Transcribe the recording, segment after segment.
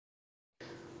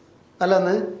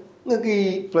അല്ലാന്ന് നിങ്ങൾക്ക് ഈ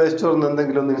പ്ലേ സ്റ്റോറിൽ നിന്ന്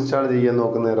എന്തെങ്കിലും ഒന്ന് ഇൻസ്റ്റാൾ ചെയ്യാൻ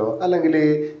നോക്കുന്നേരോ അല്ലെങ്കിൽ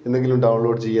എന്തെങ്കിലും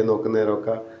ഡൗൺലോഡ് ചെയ്യാൻ നോക്കുന്നേരോ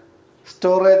ഒക്കെ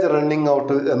സ്റ്റോറേജ് റണ്ണിങ്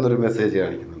ഔട്ട് എന്നൊരു മെസ്സേജ്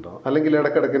കാണിക്കുന്നുണ്ടോ? അല്ലെങ്കിൽ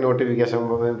ഇടയ്ക്കിടയ്ക്ക് നോട്ടിഫിക്കേഷൻ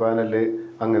പാനലിൽ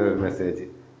അങ്ങനെ ഒരു മെസ്സേജ്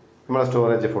നമ്മളെ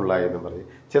സ്റ്റോറേജ് ഫുള്ളായി എന്ന് പറയും.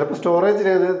 ചിലപ്പോൾ സ്റ്റോറേജിൽ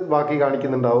ഇത് ബാക്കി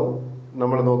കാണിക്കുന്നുണ്ടാവും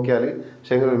നമ്മൾ നോക്കിയാൽ,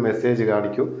 പക്ഷേ ഇങ്ങനെ ഒരു മെസ്സേജ്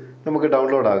കാണിക്കും, നമുക്ക്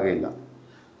ഡൗൺലോഡ് ആകുകയില്ല.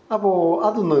 അപ്പോൾ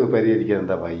അതൊന്ന് പരിഹരിക്കാൻ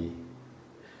എന്താ വഴി?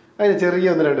 അതിന്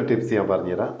ചെറിയ ഒന്ന് രണ്ട് ടിപ്സ് ഞാൻ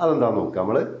പറഞ്ഞുതരാം. അതെന്താണെന്ന് നോക്കാം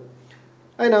നമ്മൾ.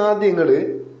 അതിനാദ്യം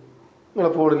നിങ്ങളെ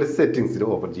ഫോണിൽ സെറ്റിങ്സിൽ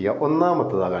ഓപ്പൺ ചെയ്യുക.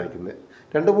 ഒന്നാമത്തതാണ് കാണിക്കുന്നത്.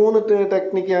 2-3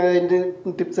 ടെക്നിക്ക് അതിൻ്റെ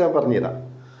ടിപ്സ് ഞാൻ പറഞ്ഞുതരാം.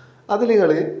 അതിൽ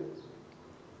നിങ്ങൾ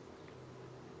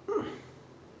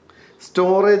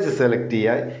സ്റ്റോറേജ് സെലക്ട്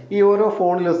ചെയ്യുക. ഈ ഓരോ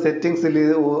ഫോണിലും സെറ്റിങ്സിൽ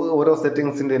ഓരോ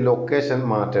സെറ്റിങ്സിൻ്റെ ലൊക്കേഷൻ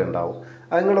മാറ്റം ഉണ്ടാവും.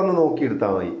 അത് നിങ്ങളൊന്ന്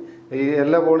നോക്കിയെടുത്താൽ മതി. ഈ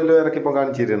എല്ലാ ഫോണിലും എനിക്കിപ്പോൾ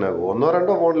കാണിച്ചു തരുന്നുണ്ടാകും.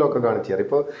 1-2 ഫോണിലൊക്കെ കാണിച്ചു തരാം.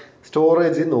 ഇപ്പോൾ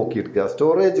സ്റ്റോറേജ് നോക്കിയെടുക്കുക.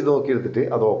 സ്റ്റോറേജ് നോക്കിയെടുത്തിട്ട്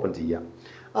അത് ഓപ്പൺ ചെയ്യുക.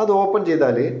 അത് ഓപ്പൺ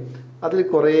ചെയ്താൽ അതിൽ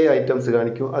കുറേ ഐറ്റംസ്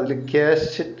കാണിക്കും. അതിൽ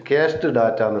ക്യാഷ്ഡ്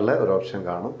ഡാറ്റ എന്നുള്ള ഒരു ഓപ്ഷൻ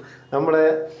കാണും. നമ്മളെ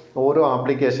ഓരോ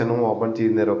ആപ്ലിക്കേഷനും ഓപ്പൺ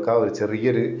ചെയ്യുന്നതിനൊക്കെ ഒരു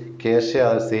ചെറിയൊരു ക്യാഷ്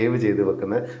അത് സേവ് ചെയ്ത്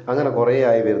വെക്കുന്നത്, അങ്ങനെ കുറേ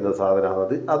ആയി വരുന്ന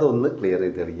സാധനമാണ്. അതൊന്ന് ക്ലിയർ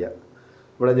ചെയ്ത് കളിക്കുക.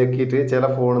 ഇവിടെ ഞെക്കിയിട്ട് ചില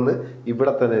ഫോണിൽ നിന്ന്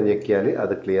ഇവിടെ തന്നെ ഞെക്കിയാൽ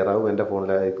അത് ക്ലിയർ ആകും. എൻ്റെ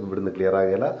ഫോണിൽ ഇവിടുന്ന് ക്ലിയർ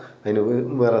ആകില്ല. അതിന്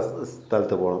വേറെ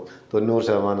സ്ഥലത്ത് പോകണം.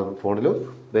 90% ഫോണിലും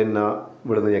പിന്നെ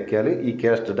ഇവിടുന്ന് ഞെക്കിയാൽ ഈ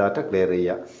ക്യാഷ്ഡ് ഡാറ്റ ക്ലിയർ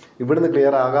ചെയ്യുക. ഇവിടുന്ന്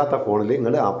ക്ലിയർ ആകാത്ത ഫോണിൽ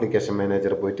നിങ്ങൾ ആപ്ലിക്കേഷൻ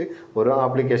മാനേജർ പോയിട്ട് ഓരോ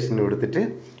ആപ്ലിക്കേഷനും എടുത്തിട്ട്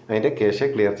അതിൻ്റെ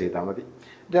ക്യാഷ് ക്ലിയർ ചെയ്താൽ മതി.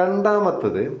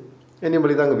 രണ്ടാമത്തത് ഇനി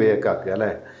നമ്മൾ ഇതങ്ങ് ബേക്കാക്കുക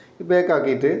അല്ലേ.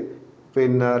 ബേക്കാക്കിയിട്ട്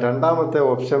പിന്നെ രണ്ടാമത്തെ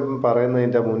ഓപ്ഷൻ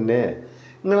പറയുന്നതിൻ്റെ മുന്നേ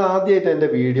നിങ്ങൾ ആദ്യമായിട്ട് എൻ്റെ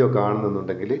വീഡിയോ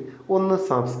കാണുന്നുണ്ടെങ്കിൽ ഒന്ന്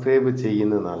സബ്സ്ക്രൈബ്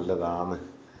ചെയ്യുന്നത് നല്ലതാണ്.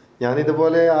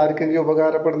 ഞാനിതുപോലെ ആർക്കെങ്കിലും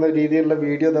ഉപകാരപ്പെടുന്ന രീതിയിലുള്ള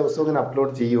വീഡിയോ ദിവസവും ഇങ്ങനെ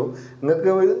അപ്ലോഡ് ചെയ്യും.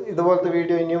 നിങ്ങൾക്ക് ഇതുപോലത്തെ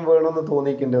വീഡിയോ ഇനിയും വേണമെന്ന്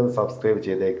തോന്നിയിട്ടുണ്ടെങ്കിൽ ഒന്ന് സബ്സ്ക്രൈബ്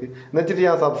ചെയ്തേക്ക്. എന്നുവെച്ചിട്ട്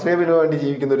ഞാൻ സബ്സ്ക്രൈബിന് വേണ്ടി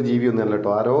ജീവിക്കുന്ന ഒരു ജീവിയൊന്നും അല്ല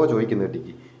കേട്ടോ. ആരോ ചോദിക്കുന്ന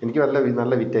കിട്ടിക്ക് എനിക്ക്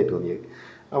നല്ല വിറ്റായി തോന്നിയത്.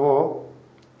 അപ്പോൾ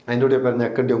അതിൻ്റെ കൂടെ ഇപ്പം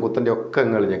ഞെക്കണ്ടിയും കുത്തൻ്റെയും ഒക്കെ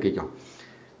നിങ്ങൾ ഞെക്കിക്കും.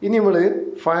 ഇനി നമ്മൾ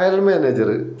ഫയൽ മാനേജർ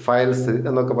ഫയൽസ്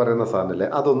എന്നൊക്കെ പറയുന്ന സാധനമല്ലേ,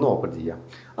 അതൊന്ന് ഓപ്പൺ ചെയ്യാം.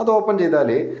 അത് ഓപ്പൺ ചെയ്താൽ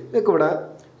നിങ്ങൾക്ക് ഇവിടെ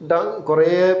കുറേ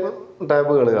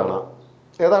ടാബുകൾ കാണാം.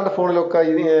 ഏതാണ്ട് ഫോണിലൊക്കെ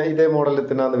ഇതേ മോഡലിൽ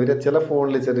തന്നെയാണ് വരിക. ചില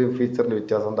ഫോണിൽ ചെറിയ ഫീച്ചറിൽ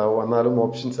വ്യത്യാസം ഉണ്ടാവും, എന്നാലും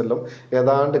ഓപ്ഷൻസ് എല്ലാം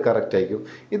ഏതാണ്ട് കറക്റ്റ് ആയിരിക്കും.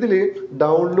 ഇതിൽ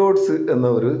ഡൗൺലോഡ്സ് എന്ന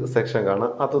ഒരു സെക്ഷൻ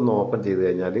കാണാം. അതൊന്ന് ഓപ്പൺ ചെയ്ത്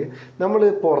കഴിഞ്ഞാൽ നമ്മൾ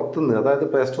പുറത്തുനിന്ന്, അതായത്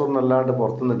പ്ലേ സ്റ്റോറിൽ നിന്ന് അല്ലാണ്ട്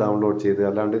പുറത്തുനിന്ന് ഡൗൺലോഡ് ചെയ്ത്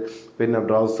അല്ലാണ്ട് പിന്നെ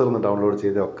ബ്രൗസറിൽ നിന്ന് ഡൗൺലോഡ്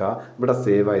ചെയ്തൊക്കെ ഇവിടെ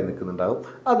സേവ് ആയി നിൽക്കുന്നുണ്ടാവും.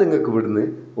 അത് നിങ്ങൾക്ക് ഇവിടുന്ന്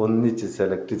ഒന്നിച്ച്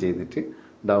സെലക്ട് ചെയ്തിട്ട്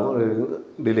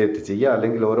ഡിലീറ്റ് ചെയ്യുക.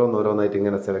 അല്ലെങ്കിൽ ഓരോന്നോരോന്നായിട്ട്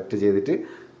ഇങ്ങനെ സെലക്ട് ചെയ്തിട്ട്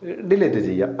ഡിലീറ്റ്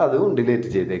ചെയ്യുക. അതും ഡിലീറ്റ്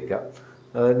ചെയ്തേക്കുക.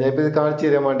 ഞാനിപ്പോൾ ഇത് കാണിച്ചു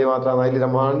തരാൻ വേണ്ടി മാത്രമാണ്. അതിൽ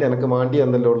എനിക്ക് മാണ്ടി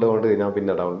എന്തെല്ലാം ഉള്ളതുകൊണ്ട് ഞാൻ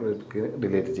പിന്നെ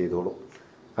ഡിലീറ്റ് ചെയ്തോളും.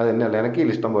 അത് തന്നെയല്ല, എനിക്ക്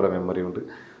ഇതിൽ ഇഷ്ടം പോലെ മെമ്മറി ഉണ്ട്.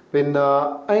 പിന്നെ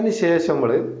അതിന് ശേഷം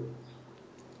നമ്മൾ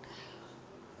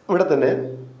ഇവിടെ തന്നെ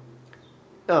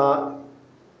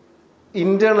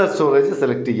ഇന്റേണൽ സ്റ്റോറേജ്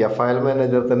സെലക്ട് ചെയ്യുക. ഫയൽ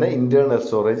മാനേജർ തന്നെ ഇന്റേണൽ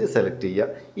സ്റ്റോറേജ് സെലക്ട് ചെയ്യുക.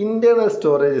 ഇന്റേണൽ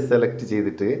സ്റ്റോറേജ് സെലക്ട്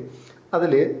ചെയ്തിട്ട്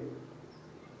അതിൽ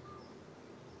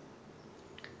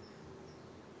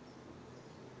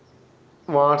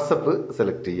വാട്സപ്പ്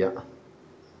സെലക്ട് ചെയ്യുക.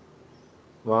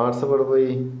 വാട്സപ്പ് ഇവിടെ പോയി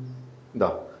ഇതാ,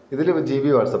 ഇതിൽ GB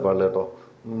വാട്സപ്പാണ് കേട്ടോ,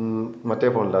 മറ്റേ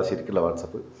ഫോണിലാണ് ശരിക്കുള്ള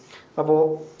വാട്സപ്പ്. അപ്പോൾ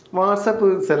വാട്സപ്പ്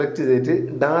സെലക്ട് ചെയ്തിട്ട്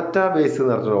ഡാറ്റാ ബേസ്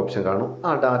എന്ന് പറഞ്ഞൊരു ഓപ്ഷൻ കാണും.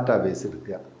 ആ ഡാറ്റാ ബേസ്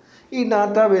എടുക്കുക. ഈ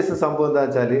ഡാറ്റാ ബേസ് സംഭവം എന്താ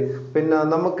വെച്ചാൽ, പിന്നെ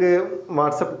നമുക്ക്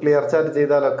വാട്സപ്പ് ക്ലിയർ ചാറ്റ്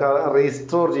ചെയ്താലൊക്കെ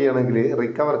റീസ്റ്റോർ ചെയ്യണമെങ്കിൽ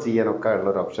റിക്കവർ ചെയ്യാനൊക്കെ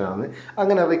ഉള്ളൊരു ഓപ്ഷനാണ്.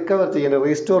 അങ്ങനെ റിക്കവർ ചെയ്യേണ്ട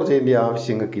റീസ്റ്റോർ ചെയ്യേണ്ട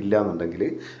ആവശ്യം നിങ്ങൾക്ക് ഇല്ല എന്നുണ്ടെങ്കിൽ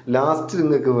ലാസ്റ്റ്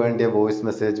നിങ്ങൾക്ക് വേണ്ടിയ വോയിസ്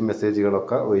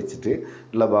മെസ്സേജുകളൊക്കെ ഒഴിച്ചിട്ട്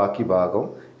ഉള്ള ബാക്കി ഭാഗം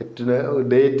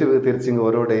ഡേറ്റ് തിരിച്ച്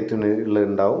ഓരോ ഡേറ്റിന് ഉള്ള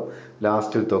ഉണ്ടാവും.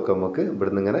 ലാസ്റ്റിലത്തൊക്കെ നമുക്ക്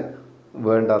ഇവിടുന്ന് ഇങ്ങനെ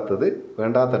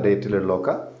വേണ്ടാത്ത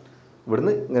ഡേറ്റിലുള്ളതൊക്കെ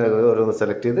ഇവിടുന്ന് ഇങ്ങനെ ഓരോന്ന്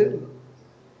സെലക്ട് ചെയ്ത്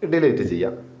ഡിലീറ്റ്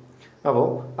ചെയ്യാം. അപ്പോൾ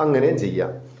അങ്ങനെയും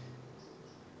ചെയ്യാം.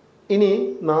 ഇനി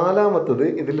നാലാമത്തത്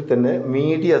ഇതിൽ തന്നെ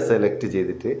മീഡിയ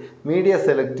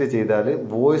സെലക്ട് ചെയ്താൽ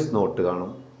വോയിസ് നോട്ട് കാണും.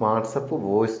 WhatsApp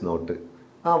voice note.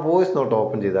 ആ വോയിസ് നോട്ട്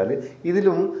ഓപ്പൺ ചെയ്താൽ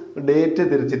ഇതിലും ഡേറ്റ്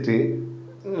തിരിച്ചിട്ട്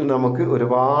നമുക്ക്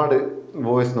ഒരുപാട്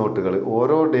വോയിസ് നോട്ടുകൾ,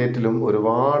 ഓരോ ഡേറ്റിലും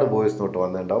ഒരുപാട് വോയിസ് നോട്ട്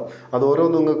വന്നിട്ടുണ്ടാവും. അത്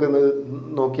ഓരോന്നും നിങ്ങൾക്ക്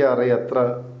നോക്കിയാൽ അറിയാം എത്ര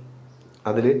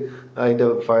അതിൽ അതിൻ്റെ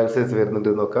ഫയൽ സൈസ്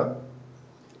വരുന്നുണ്ട് നോക്കാം.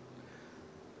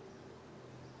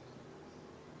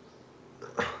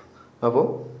 അപ്പോൾ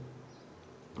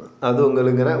അത്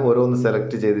നിങ്ങളിങ്ങനെ ഓരോന്ന്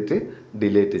സെലക്ട് ചെയ്തിട്ട്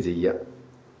ഡിലീറ്റ് ചെയ്യുക.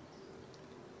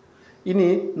 ഇനി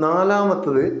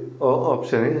നാലാമത്തത്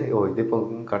ഓപ്ഷന് ഇതിപ്പം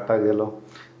കട്ടാകുമല്ലോ.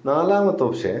 നാലാമത്തെ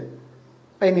ഓപ്ഷൻ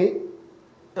അതിന്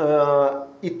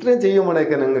ഇത്രയും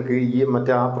ചെയ്യുമ്പോഴേക്ക് നിങ്ങൾക്ക് ഈ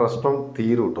മറ്റേ ആ പ്രശ്നം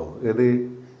തീരും കേട്ടോ. ഇത്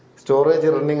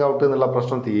സ്റ്റോറേജ് റണ്ണിങ് ഔട്ട് എന്നുള്ള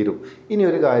പ്രശ്നം തീരും. ഇനി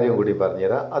ഒരു കാര്യം കൂടി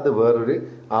പറഞ്ഞുതരാം. അത് വേറൊരു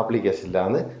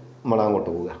ആപ്ലിക്കേഷനിലാണ്. നമ്മൾ അങ്ങോട്ട്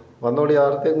പോവുക. വന്നോടി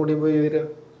ആർത്തേം കൂടി പോയി വരിക.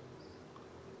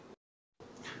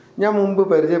 ഞാൻ മുമ്പ്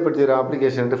പരിചയപ്പെടുത്തിയ ഒരു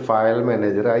ആപ്ലിക്കേഷൻ ഉണ്ട്, ഫയൽ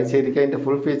മാനേജർ. അത് ശരിക്കും അതിൻ്റെ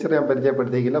ഫുൾ ഫീച്ചർ ഞാൻ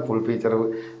പരിചയപ്പെടുത്തിയില്ല. ഫുൾ ഫീച്ചർ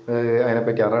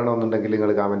അതിനെപ്പറ്റി അറിയണമെന്നുണ്ടെങ്കിൽ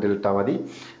നിങ്ങൾ കമൻറ്റിൽ ഇട്ടാൽ മതി.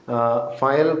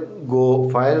 ഫയൽ ഗോ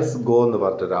ഫയൽസ് ഗോ എന്ന്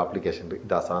പറഞ്ഞിട്ടൊരു ആപ്ലിക്കേഷൻ ഉണ്ട്.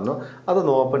 ഇതാ സാധനം.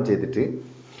 അതൊന്ന് ഓപ്പൺ ചെയ്തിട്ട്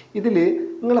ഇതിൽ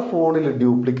നിങ്ങളെ ഫോണിൽ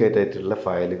ഡ്യൂപ്ലിക്കേറ്റ് ആയിട്ടുള്ള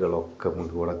ഫയലുകളൊക്കെ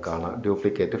നമുക്ക് ഇവിടെ കാണാം.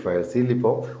 ഡ്യൂപ്ലിക്കേറ്റ് ഫയൽസ്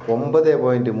ഇതിലിപ്പോൾ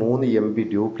 9.3 MB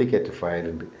ഡ്യൂപ്ലിക്കേറ്റ്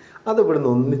ഫയലുണ്ട്. അത് ഇവിടുന്ന്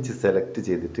ഒന്നിച്ച് സെലക്ട്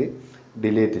ചെയ്തിട്ട്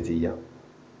ഡിലീറ്റ് ചെയ്യാം.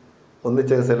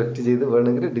 ഒന്നിച്ച് സെലക്ട് ചെയ്ത്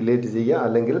വേണമെങ്കിൽ ഡിലീറ്റ് ചെയ്യുക,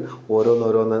 അല്ലെങ്കിൽ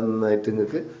ഓരോന്നോരോന്നായിട്ട്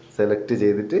നിങ്ങൾക്ക് സെലക്ട്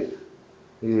ചെയ്തിട്ട്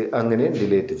അങ്ങനെ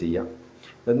ഡിലീറ്റ് ചെയ്യാം.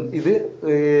 ഇത്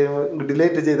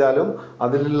ഡിലീറ്റ് ചെയ്താലും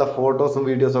അതിലുള്ള ഫോട്ടോസും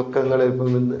വീഡിയോസും ഒക്കെ നിങ്ങൾ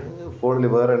ഫോണിൽ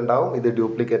വേറെ ഉണ്ടാവും. ഇത്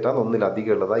ഡ്യൂപ്ലിക്കേറ്റാണ്,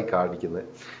 ഒന്നിലധികം ഉള്ളതായി കാണിക്കുന്നത്.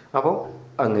 അപ്പം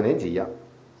അങ്ങനെയും ചെയ്യാം.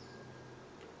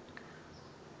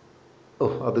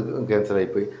 അത്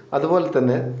ക്യാൻസലായിപ്പോയി. അതുപോലെ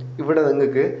തന്നെ ഇവിടെ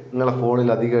നിങ്ങൾക്ക് നിങ്ങളെ ഫോണിൽ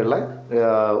അധികമുള്ള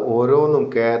ഓരോന്നും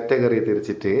കാറ്റഗറി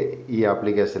തിരിച്ചിട്ട് ഈ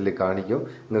ആപ്ലിക്കേഷനിൽ കാണിക്കും.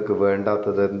 നിങ്ങൾക്ക്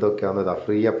വേണ്ടാത്തത് എന്തൊക്കെയാണെന്ന്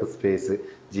free up space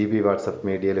GB WhatsApp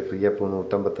മീഡിയയിൽ ഫ്രീ അപ്പ്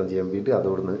 155 MB ഉണ്ട്.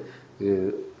 അതോടുന്ന്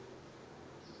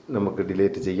നമുക്ക്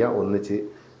ഡിലീറ്റ് ചെയ്യാം. ഒന്നിച്ച്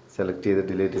സെലക്ട് ചെയ്ത്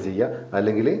ഡിലീറ്റ് ചെയ്യുക,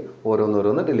 അല്ലെങ്കിൽ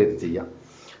ഓരോന്നോരോന്ന് ഡിലീറ്റ് ചെയ്യാം.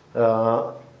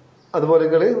 അതുപോലെ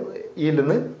നിങ്ങൾ ഇതിൽ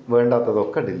നിന്ന്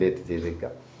വേണ്ടാത്തതൊക്കെ ഡിലീറ്റ്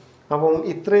ചെയ്തേക്കുക. അപ്പം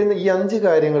ഇത്രയും ഈ 5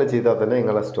 കാര്യങ്ങൾ ചെയ്താൽ തന്നെ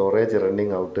നിങ്ങളെ സ്റ്റോറേജ്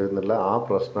റണ്ണിങ് ഔട്ട് എന്നുള്ള ആ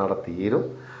പ്രശ്നം അവിടെ തീരും.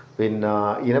 പിന്നെ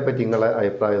ഇതിനെപ്പറ്റി നിങ്ങളെ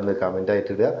അഭിപ്രായം ഒന്ന് കമൻ്റ്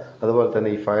ആയിട്ട് ഇടുക. അതുപോലെ തന്നെ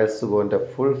ഈ ഫയൽസ് ഗോൻ്റെ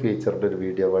ഫുൾ ഫീച്ചറിൻ്റെ ഒരു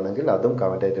വീഡിയോ വേണമെങ്കിൽ അതും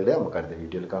കമൻ്റ് ആയിട്ട് ഇടുക. നമുക്ക് അടുത്ത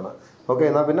വീഡിയോയിൽ കാണാം. ഓക്കെ,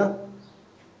 എന്നാൽ പിന്നെ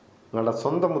നിങ്ങളുടെ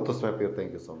സ്വന്തം Muthoos Meppayur.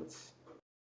 Thank you so much.